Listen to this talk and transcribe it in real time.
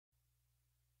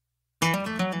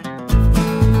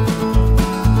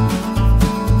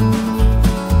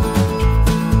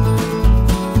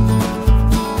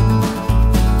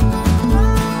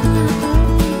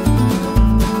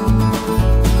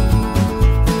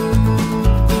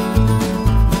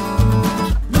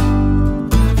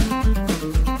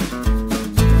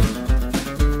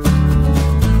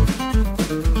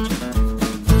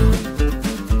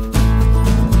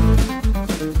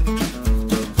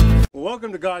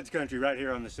God's country right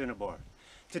here on the Cinnabar.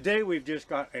 Today we've just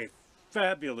got a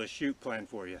fabulous shoot planned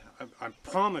for you. I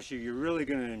promise you, you're really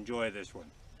going to enjoy this one.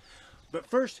 But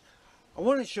first, I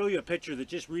want to show you a picture that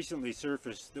just recently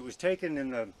surfaced that was taken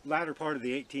in the latter part of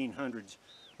the 1800s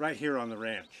right here on the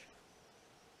ranch.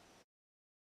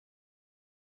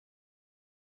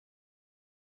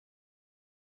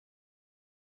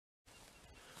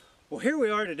 Well, here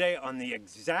we are today on the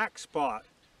exact spot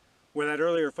where that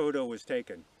earlier photo was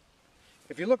taken.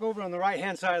 If you look over on the right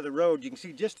hand side of the road, you can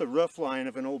see just the roof line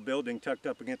of an old building tucked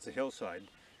up against the hillside.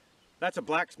 That's a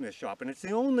blacksmith shop, and it's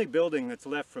the only building that's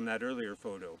left from that earlier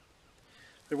photo.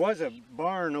 There was a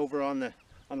barn over on the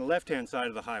left hand side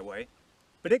of the highway,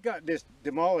 but it got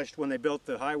demolished when they built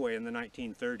the highway in the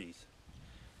 1930s.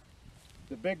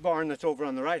 The big barn that's over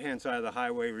on the right hand side of the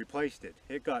highway replaced it.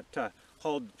 It got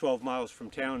hauled 12 miles from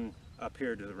town up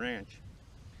here to the ranch.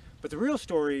 But the real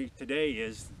story today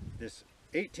is this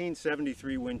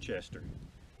 1873 Winchester.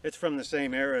 It's from the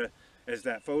same era as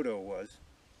that photo was.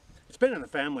 It's been in the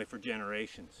family for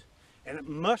generations, and it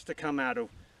must have come out of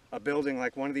a building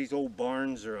like one of these old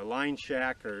barns or a line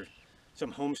shack or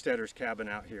some homesteader's cabin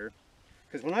out here.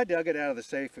 Because when I dug it out of the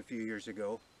safe a few years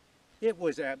ago, it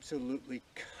was absolutely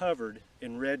covered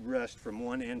in red rust from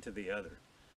one end to the other.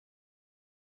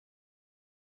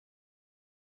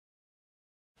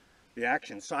 The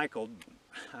action cycled.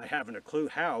 I haven't a clue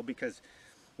how, because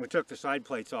when we took the side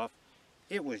plates off,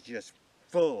 it was just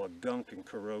full of gunk and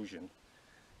corrosion.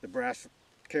 The brass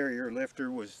carrier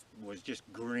lifter was just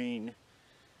green.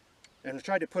 And I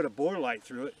tried to put a bore light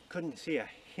through it, couldn't see a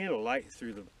hint of light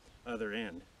through the other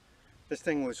end. This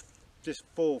thing was just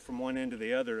full from one end to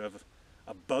the other of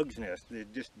a bug's nest. They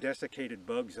just desiccated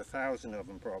bugs, 1,000 of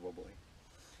them probably.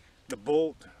 The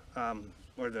bolt,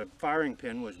 or the firing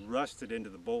pin, was rusted into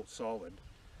the bolt solid.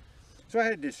 So I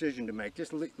had a decision to make: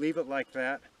 just leave it like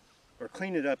that, or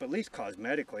clean it up at least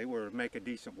cosmetically, or make a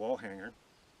decent wall hanger.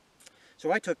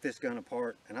 So I took this gun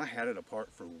apart, and I had it apart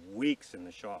for weeks in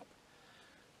the shop,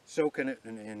 soaking it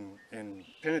in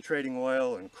penetrating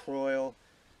oil and Croil,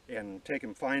 and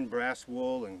taking fine brass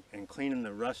wool and cleaning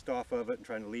the rust off of it and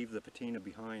trying to leave the patina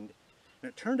behind. And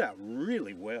it turned out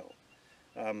really well.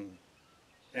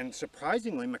 And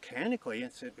surprisingly, mechanically,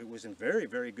 it was in very,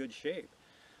 very good shape.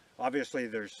 Obviously,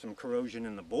 there's some corrosion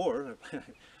in the bore.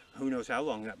 Who knows how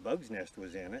long that bug's nest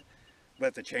was in it.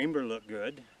 But the chamber looked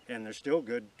good, and there's still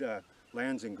good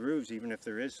lands and grooves, even if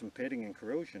there is some pitting and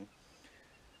corrosion.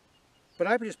 But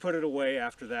I just put it away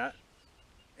after that,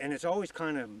 and it's always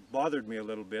kind of bothered me a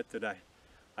little bit that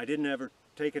I didn't ever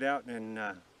take it out and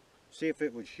see if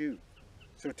it would shoot.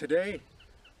 So today,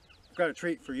 I've got a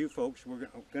treat for you folks. We're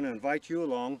going to invite you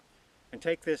along and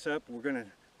take this up. We're going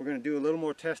to do a little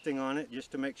more testing on it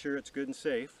just to make sure it's good and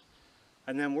safe.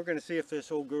 And then we're going to see if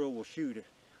this old girl will shoot.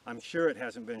 I'm sure it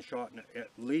hasn't been shot in at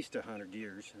least 100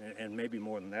 years, and maybe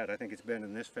more than that. I think it's been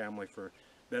in this family for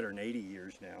better than 80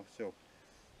 years now. So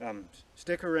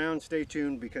stick around, stay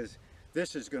tuned, because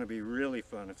this is going to be really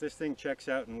fun. If this thing checks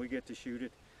out and we get to shoot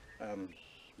it,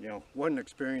 you know, what an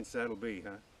experience that'll be,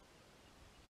 huh?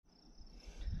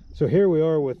 So here we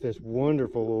are with this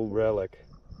wonderful old Relic,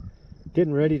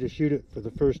 getting ready to shoot it for the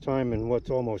first time in what's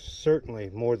almost certainly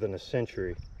more than a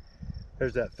century.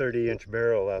 There's that 30-inch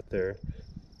barrel out there,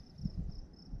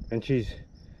 and she's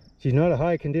not a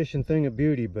high condition thing of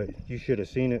beauty, but you should have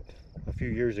seen it a few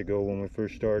years ago when we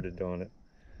first started on it.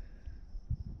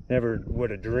 Never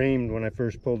would have dreamed when I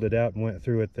first pulled it out and went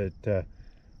through it that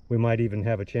we might even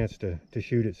have a chance to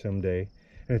shoot it someday.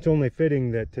 And it's only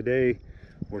fitting that today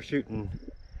we're shooting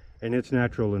in its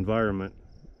natural environment,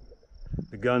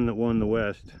 the gun that won the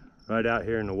West, right out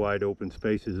here in the wide open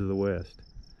spaces of the West.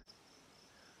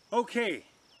 Okay,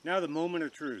 now the moment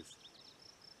of truth.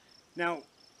 Now,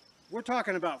 we're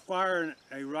talking about firing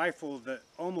a rifle that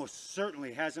almost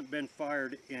certainly hasn't been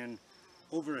fired in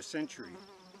over a century.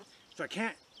 So I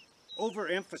can't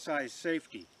overemphasize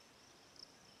safety.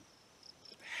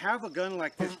 Have a gun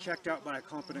like this checked out by a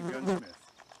competent gunsmith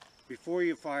before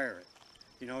you fire it.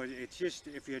 You know, it's just,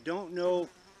 if you don't know,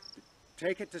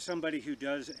 take it to somebody who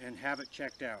does and have it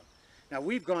checked out. Now,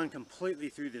 we've gone completely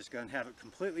through this gun, have it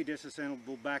completely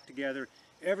disassembled back together.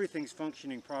 Everything's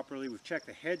functioning properly. We've checked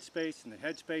the headspace, and the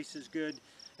headspace is good.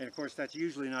 And of course, that's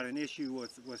usually not an issue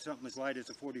with something as light as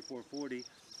a 4440.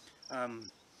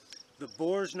 The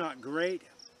bore's not great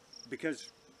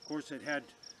because, of course, it had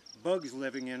bugs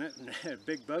living in it and had a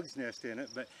big bug's nest in it,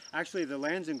 but actually the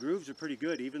lands and grooves are pretty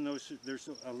good, even though there's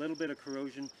a little bit of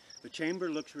corrosion. The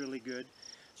chamber looks really good.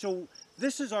 So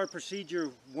this is our procedure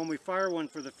when we fire one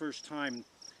for the first time,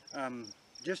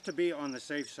 just to be on the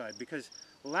safe side, because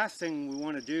The last thing we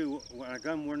want to do on a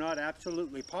gun we're not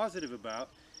absolutely positive about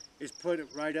is put it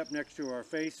right up next to our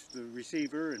face, the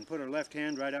receiver, and put our left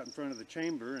hand right out in front of the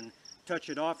chamber and touch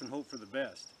it off and hope for the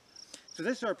best. So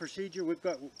this is our procedure. We've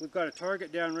got a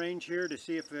target downrange here to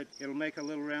see if it'll make a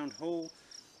little round hole.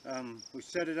 We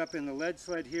set it up in the lead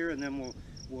sled here, and then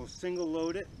we'll single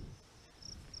load it.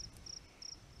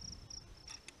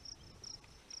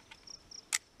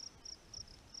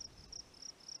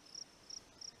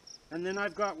 And then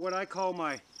I've got what I call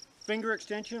my finger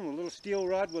extension, a little steel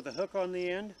rod with a hook on the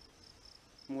end.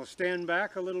 And we'll stand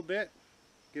back a little bit,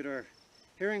 get our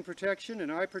hearing protection and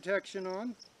eye protection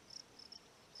on.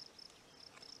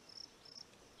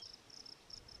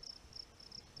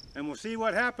 And we'll see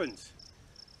what happens.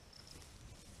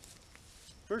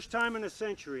 First time in a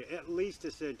century, at least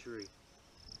a century.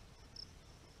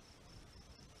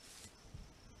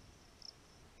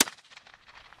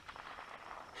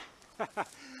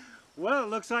 Well, it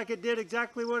looks like it did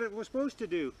exactly what it was supposed to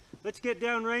do. Let's get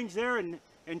downrange there and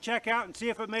check out and see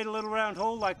if it made a little round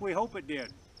hole like we hope it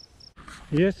did.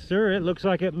 Yes, sir, it looks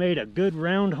like it made a good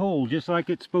round hole just like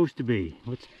it's supposed to be.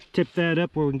 Let's tip that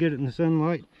up where we can get it in the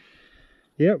sunlight.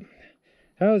 Yep.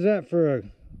 How's that for a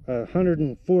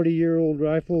 140-year-old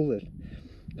rifle that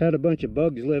had a bunch of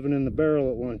bugs living in the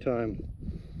barrel at one time?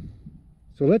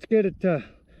 So let's get it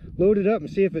loaded up and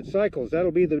see if it cycles.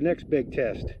 That'll be the next big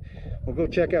test. We'll go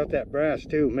check out that brass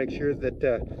too, make sure that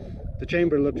the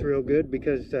chamber looks real good,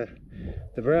 because the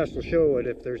brass will show it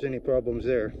if there's any problems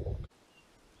there.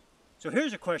 So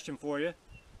here's a question for you.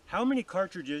 How many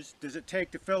cartridges does it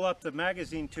take to fill up the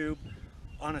magazine tube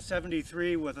on a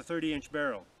 73 with a 30-inch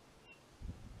barrel?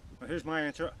 Well, here's my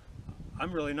answer.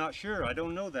 I'm really not sure. I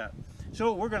don't know that.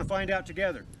 So we're going to find out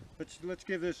together. Let's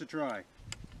give this a try.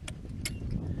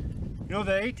 You know,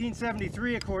 the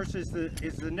 1873, of course, is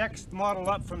the next model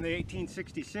up from the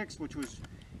 1866, which was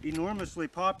enormously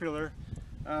popular,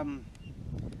 and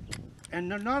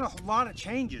not a lot of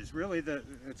changes really.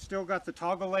 It's still got the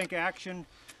toggle link action.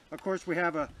 Of course, we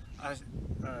have a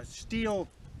steel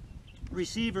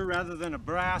receiver rather than a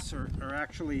brass, or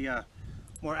actually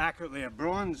more accurately a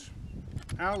bronze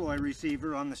alloy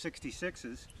receiver on the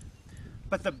 66s.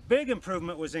 But the big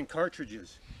improvement was in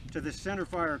cartridges, to the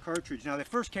centerfire cartridge. Now, they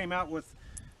first came out with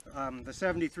the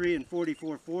 73 and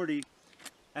 4440,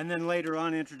 and then later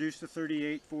on introduced the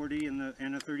 3840 and a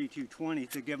 3220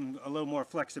 to give them a little more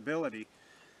flexibility.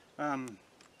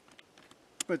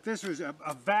 But this was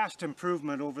a vast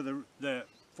improvement over the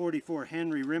 44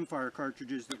 Henry rimfire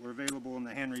cartridges that were available in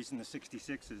the Henrys and the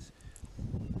 66s.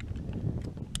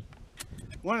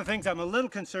 One of the things I'm a little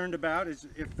concerned about is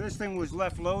if this thing was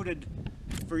left loaded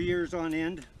for years on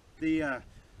end, the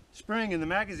spring in the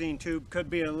magazine tube could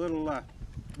be a little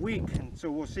weak, and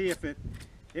so we'll see if it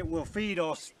will feed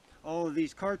all of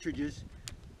these cartridges.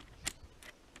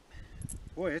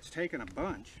 Boy, it's taken a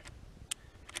bunch.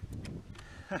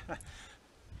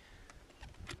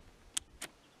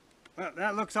 Well,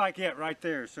 that looks like it right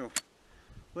there. So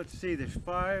let's see, there's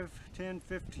 5, 10,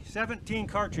 15, 17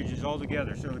 cartridges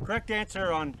altogether. So the correct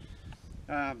answer on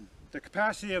the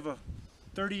capacity of a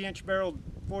 30-inch barreled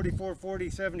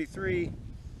 4440-73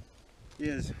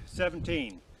 is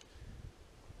 17.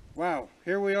 Wow,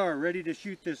 here we are, ready to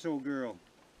shoot this old girl.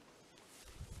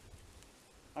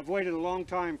 I've waited a long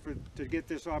time to get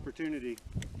this opportunity.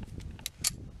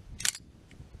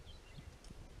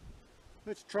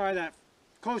 Let's try that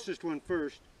closest one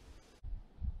first.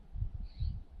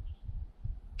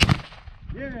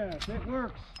 Yes, it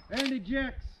works and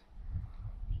ejects.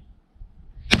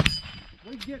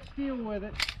 We get steel with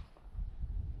it.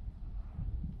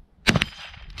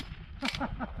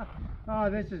 Oh,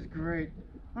 this is great.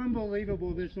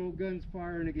 Unbelievable, this old gun's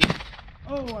firing again.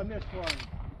 Oh, I missed one.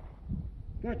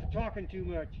 Got to talking too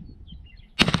much.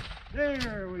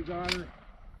 There, we got her.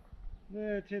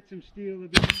 Let's hit some steel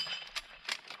again.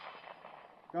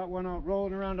 Got one out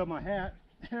rolling around on my hat.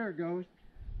 There it goes.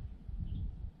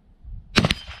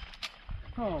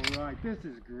 All right, this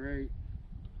is great.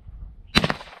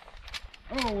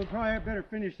 Oh, we'll probably better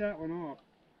finish that one off.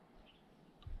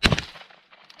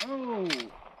 Oh,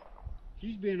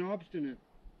 she's being obstinate.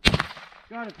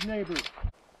 Got its neighbor.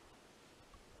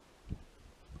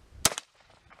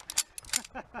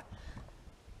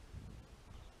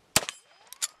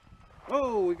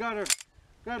 Oh, we got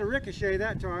a ricochet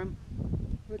that time.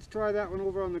 Let's try that one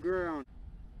over on the ground.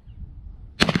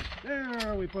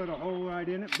 There, we put a hole right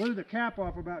in it. Blew the cap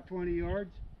off about 20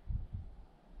 yards.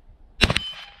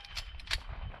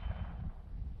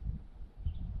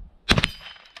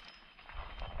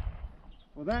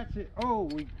 Well, that's it. Oh,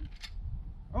 we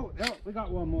got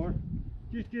one more.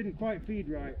 Just didn't quite feed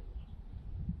right.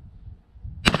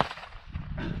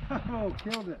 Oh,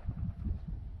 killed it.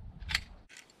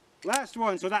 Last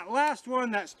one. So that last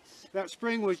one, that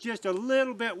spring was just a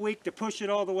little bit weak to push it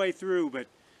all the way through, but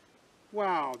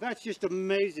wow, that's just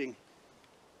amazing.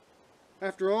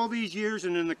 After all these years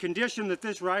and in the condition that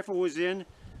this rifle was in,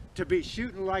 to be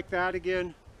shooting like that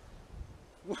again,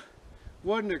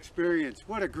 what an experience.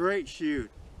 What a great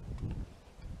shoot.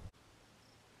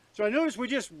 So I noticed we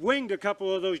just winged a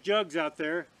couple of those jugs out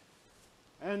there.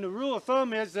 And the rule of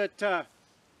thumb is that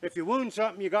if you wound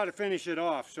something, you got to finish it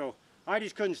off. So I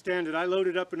just couldn't stand it. I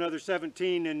loaded up another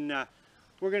 17, and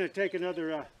we're going to take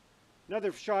another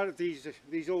shot at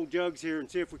these old jugs here and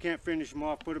see if we can't finish them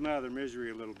off, put them out of their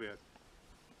misery a little bit.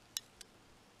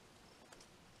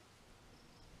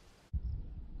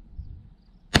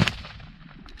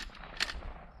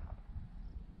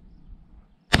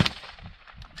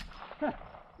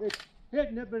 It's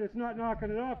hitting it, but it's not knocking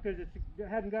it off because it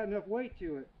hadn't got enough weight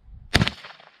to it.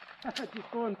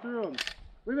 Just going through them.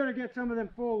 We better get some of them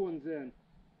full ones in.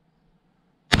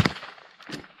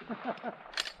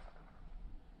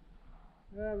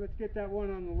 Let's get that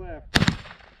one on the left.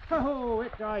 Oh,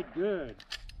 it died good.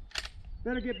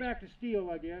 Better get back to steel,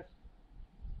 I guess.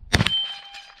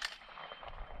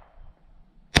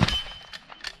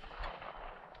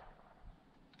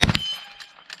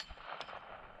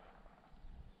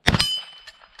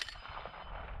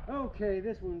 Okay,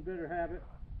 this one better have it.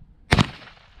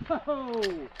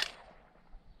 Oh!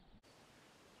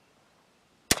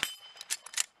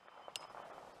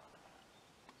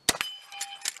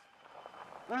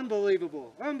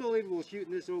 Unbelievable. Unbelievable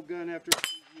shooting this old gun after all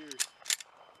these years.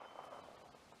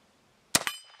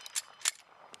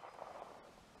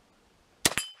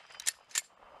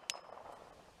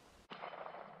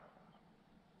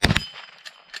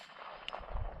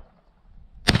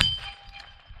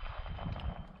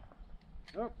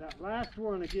 Oh, that last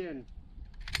one again.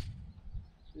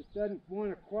 It doesn't want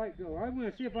to quite go. I'm going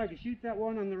to see if I can shoot that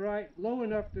one on the right low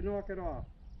enough to knock it off.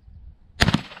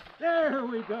 There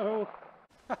we go.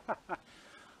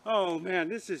 Oh man,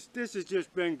 this has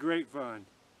just been great fun.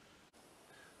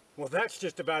 Well, that's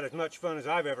just about as much fun as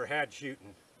I've ever had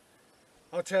shooting.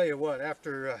 I'll tell you what,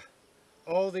 after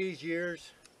all these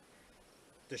years,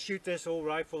 to shoot this old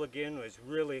rifle again was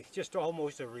really just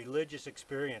almost a religious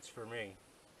experience for me.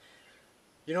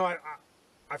 You know,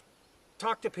 I've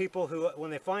talked to people who, when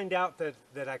they find out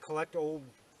that I collect old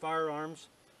firearms,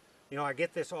 you know, I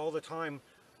get this all the time.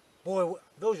 Boy,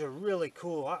 those are really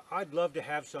cool. I'd love to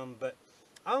have some, but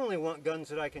I only want guns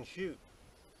that I can shoot.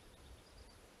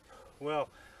 Well,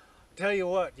 tell you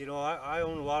what, you know, I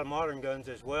own a lot of modern guns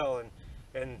as well,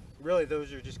 and really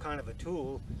those are just kind of a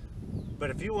tool. But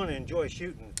if you want to enjoy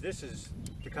shooting, this is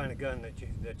the kind of gun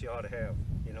that you ought to have,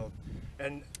 you know.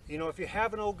 And you know, if you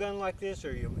have an old gun like this,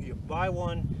 or you buy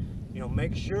one, you know,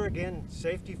 make sure, again,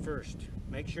 safety first.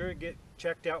 Make sure it get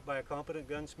checked out by a competent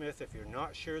gunsmith if you're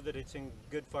not sure that it's in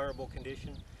good fireable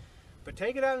condition. But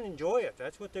take it out and enjoy it.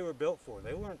 That's what they were built for.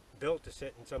 They weren't built to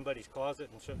sit in somebody's closet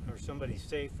or somebody's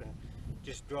safe and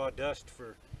just draw dust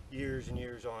for years and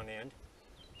years on end.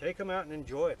 Take them out and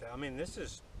enjoy it. I mean, this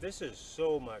is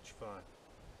so much fun.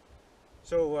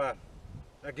 So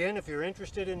again, if you're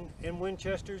interested in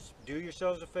Winchesters, do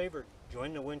yourselves a favor.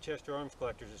 Join the Winchester Arms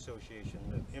Collectors Association.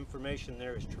 The information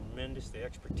there is tremendous. The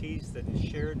expertise that is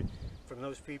shared from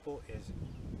those people is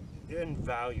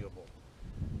invaluable.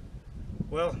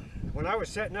 Well, when I was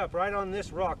setting up right on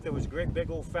this rock, there was a great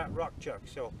big old fat rock chuck.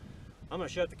 So I'm going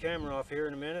to shut the camera off here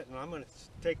in a minute, and I'm going to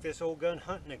take this old gun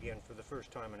hunting again for the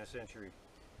first time in a century.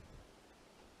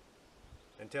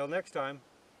 Until next time,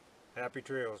 happy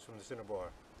trails from the Cinnabar.